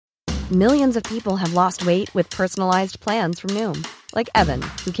Millions of people have lost weight with personalized plans from Noom. Like Evan,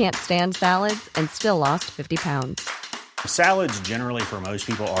 who can't stand salads and still lost 50 pounds. Salads generally for most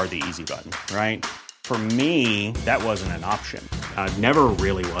people are the easy button, right? For me, that wasn't an option. I never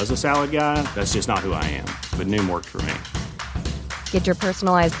really was a salad guy. That's just not who I am. But Noom worked for me. Get your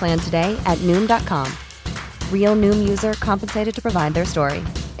personalized plan today at Noom.com. Real Noom user compensated to provide their story.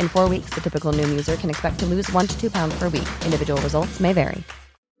 In 4 weeks, the typical Noom user can expect to lose 1 to 2 pounds per week. Individual results may vary.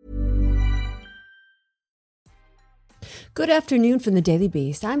 Good afternoon from the Daily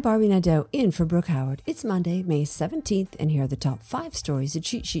Beast. I'm Barbie Nadeau in for Brooke Howard. It's Monday, May 17th, and here are the top 5 stories the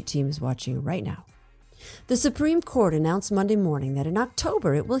Cheat Sheet team is watching right now. The Supreme Court announced Monday morning that in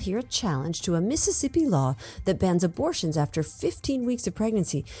October it will hear a challenge to a Mississippi law that bans abortions after 15 weeks of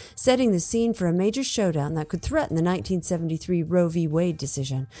pregnancy, setting the scene for a major showdown that could threaten the 1973 Roe v. Wade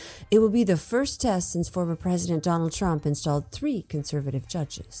decision. It will be the first test since former President Donald Trump installed 3 conservative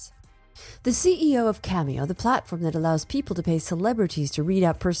judges. The CEO of Cameo, the platform that allows people to pay celebrities to read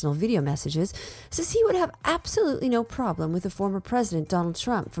out personal video messages, says he would have absolutely no problem with the former president Donald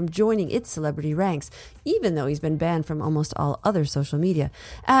Trump from joining its celebrity ranks, even though he's been banned from almost all other social media,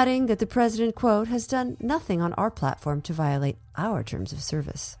 adding that the president, quote, has done nothing on our platform to violate our terms of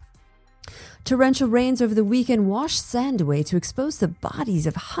service. Torrential rains over the weekend washed sand away to expose the bodies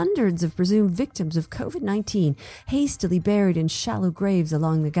of hundreds of presumed victims of COVID-19 hastily buried in shallow graves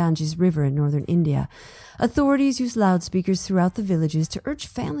along the Ganges River in northern India. Authorities used loudspeakers throughout the villages to urge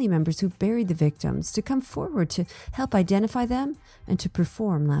family members who buried the victims to come forward to help identify them and to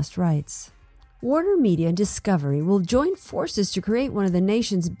perform last rites. Warner Media and Discovery will join forces to create one of the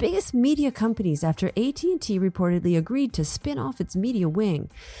nation's biggest media companies after AT&T reportedly agreed to spin off its media wing.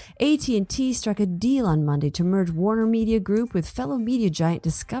 AT&T struck a deal on Monday to merge Warner Media Group with fellow media giant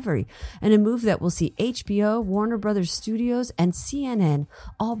Discovery, and a move that will see HBO, Warner Brothers Studios, and CNN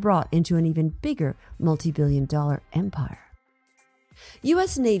all brought into an even bigger multi-billion-dollar empire.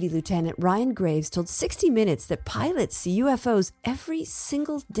 U.S. Navy Lieutenant Ryan Graves told 60 Minutes that pilots see UFOs every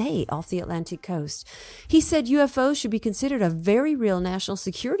single day off the Atlantic coast. He said UFOs should be considered a very real national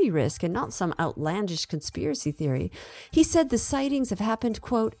security risk and not some outlandish conspiracy theory. He said the sightings have happened,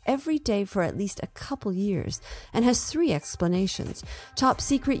 quote, every day for at least a couple years, and has 3 explanations: top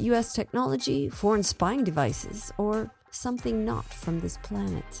secret U.S. technology, foreign spying devices, or something not from this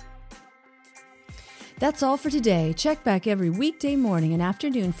planet. That's all for today. Check back every weekday morning and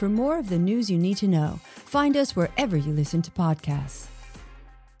afternoon for more of the news you need to know. Find us wherever you listen to podcasts.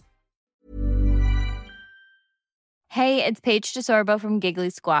 Hey, it's Paige DeSorbo from Giggly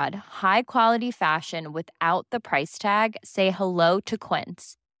Squad. High quality fashion without the price tag. Say hello to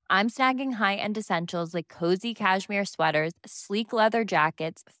Quince. I'm snagging high-end essentials like cozy cashmere sweaters, sleek leather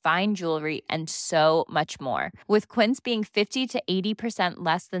jackets, fine jewelry, and so much more. With Quince being 50 to 80%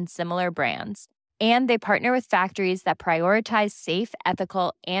 less than similar brands. And they partner with factories that prioritize safe,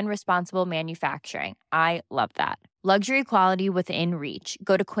 ethical, and responsible manufacturing. I love that. Luxury quality within reach.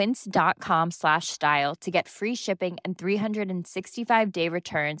 Go to quince.com/style to get free shipping and 365-day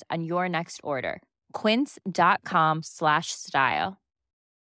returns on your next order. Quince.com/style.